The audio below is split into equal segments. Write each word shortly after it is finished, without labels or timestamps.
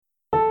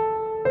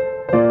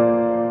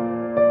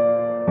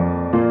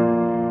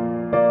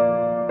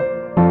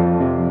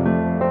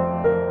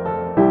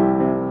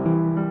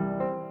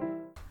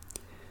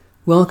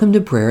Welcome to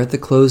prayer at the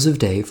close of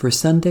day for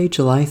Sunday,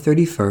 July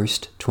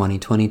 31st,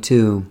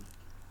 2022.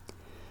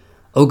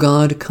 O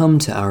God, come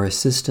to our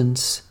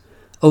assistance.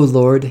 O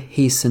Lord,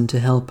 hasten to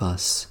help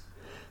us.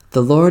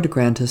 The Lord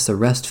grant us a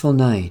restful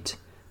night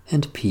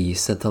and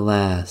peace at the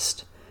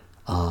last.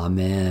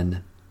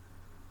 Amen.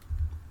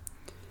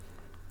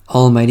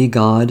 Almighty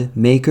God,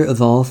 maker of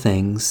all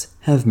things,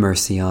 have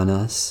mercy on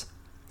us.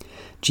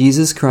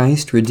 Jesus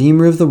Christ,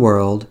 Redeemer of the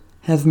world,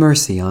 have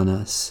mercy on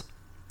us.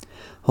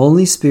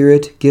 Holy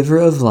Spirit, giver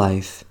of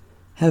life,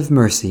 have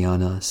mercy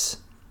on us.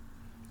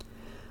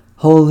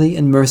 Holy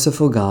and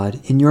merciful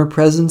God, in your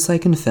presence I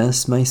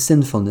confess my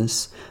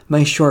sinfulness,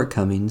 my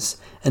shortcomings,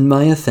 and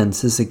my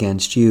offenses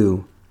against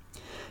you.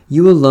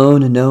 You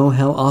alone know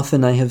how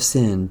often I have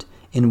sinned,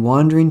 in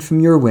wandering from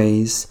your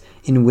ways,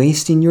 in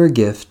wasting your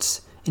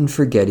gifts, in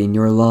forgetting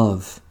your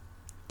love.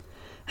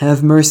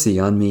 Have mercy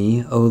on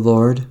me, O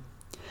Lord.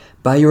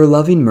 By your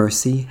loving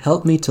mercy,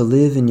 help me to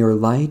live in your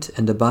light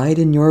and abide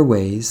in your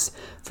ways,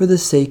 for the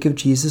sake of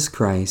Jesus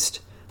Christ,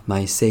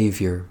 my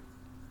Savior.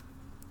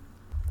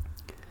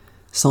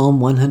 Psalm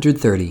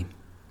 130.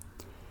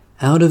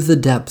 Out of the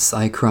depths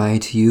I cry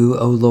to you,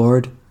 O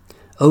Lord.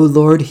 O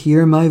Lord,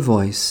 hear my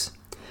voice.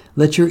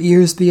 Let your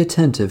ears be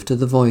attentive to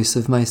the voice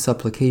of my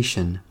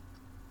supplication.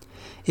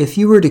 If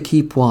you were to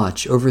keep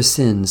watch over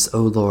sins,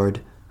 O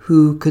Lord,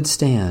 who could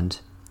stand?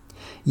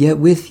 Yet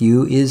with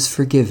you is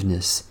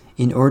forgiveness,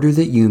 in order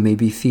that you may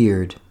be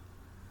feared.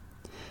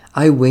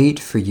 I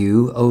wait for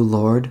you, O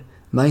Lord,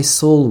 my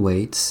soul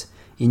waits,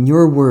 in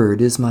your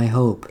word is my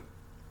hope.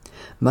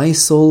 My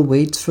soul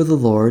waits for the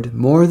Lord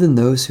more than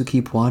those who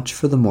keep watch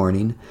for the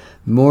morning,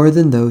 more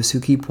than those who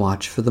keep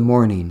watch for the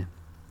morning.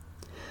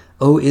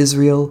 O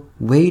Israel,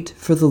 wait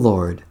for the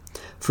Lord,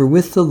 for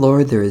with the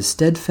Lord there is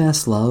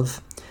steadfast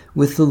love,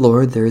 with the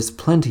Lord there is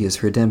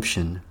plenteous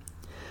redemption.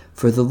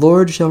 For the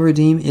Lord shall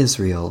redeem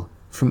Israel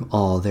from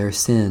all their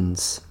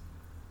sins.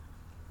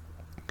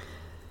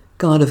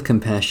 God of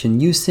compassion,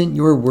 you sent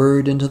your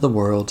word into the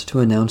world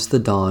to announce the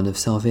dawn of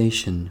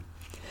salvation.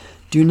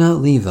 Do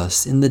not leave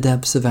us in the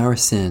depths of our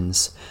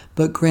sins,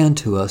 but grant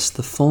to us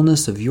the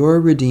fullness of your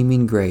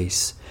redeeming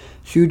grace,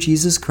 through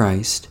Jesus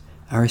Christ,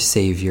 our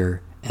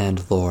Savior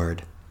and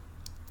Lord.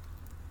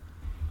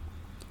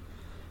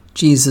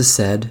 Jesus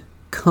said,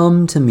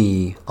 "Come to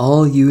me,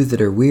 all you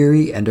that are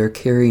weary and are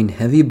carrying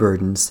heavy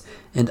burdens,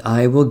 and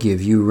I will give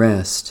you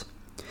rest.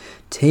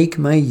 Take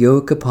my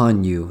yoke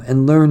upon you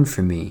and learn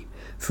from me,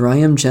 for I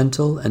am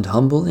gentle and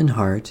humble in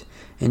heart,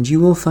 and you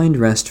will find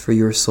rest for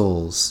your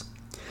souls.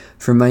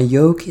 For my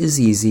yoke is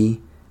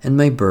easy, and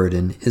my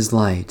burden is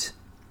light."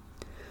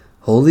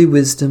 Holy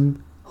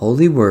wisdom,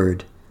 holy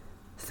word,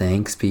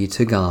 thanks be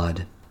to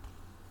God.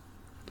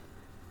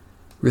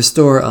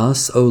 Restore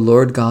us, O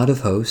Lord God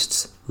of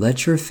hosts,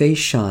 let your face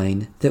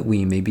shine, that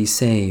we may be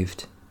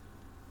saved.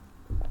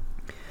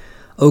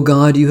 O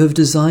God, you have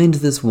designed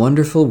this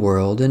wonderful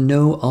world and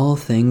know all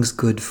things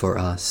good for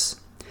us.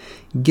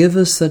 Give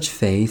us such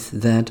faith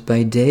that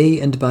by day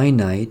and by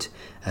night,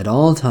 at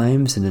all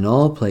times and in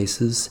all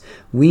places,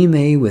 we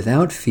may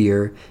without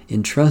fear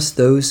entrust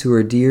those who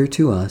are dear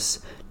to us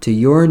to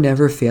your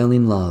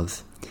never-failing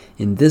love,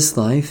 in this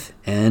life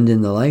and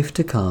in the life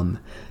to come,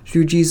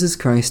 through Jesus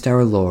Christ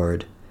our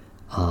Lord.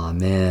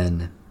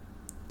 Amen.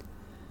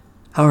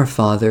 Our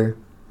Father,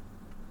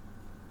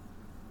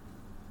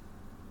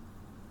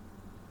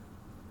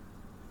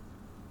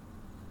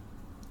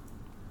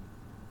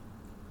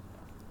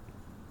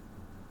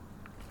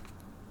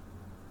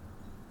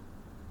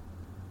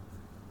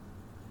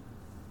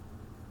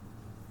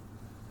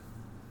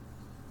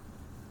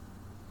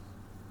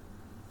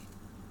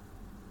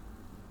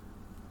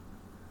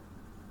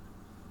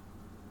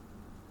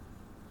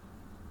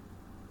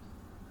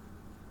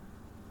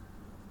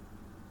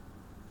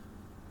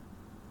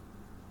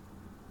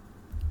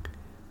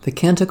 the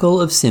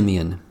Canticle of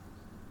Simeon.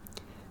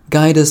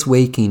 Guide us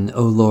waking,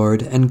 O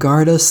Lord, and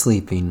guard us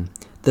sleeping,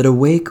 that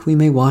awake we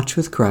may watch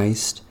with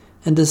Christ,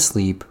 and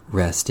asleep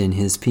rest in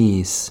his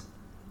peace.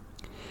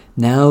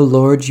 Now,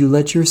 Lord, you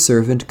let your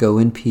servant go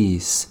in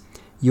peace.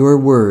 Your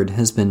word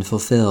has been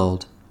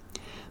fulfilled.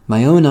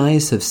 My own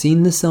eyes have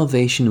seen the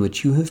salvation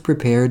which you have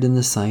prepared in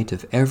the sight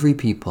of every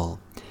people,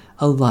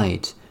 a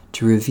light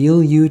to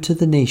reveal you to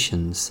the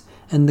nations,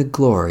 and the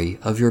glory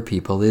of your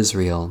people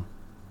Israel.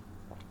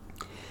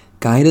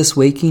 Guide us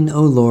waking,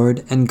 O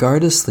Lord, and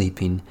guard us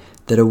sleeping,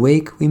 that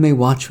awake we may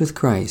watch with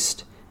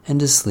Christ,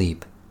 and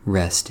asleep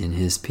rest in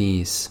his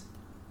peace.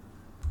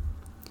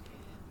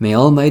 May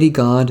Almighty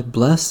God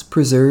bless,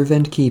 preserve,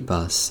 and keep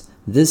us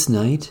this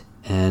night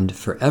and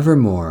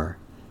forevermore.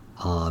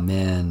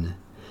 Amen.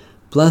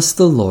 Bless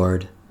the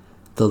Lord.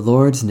 The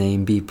Lord's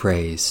name be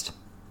praised.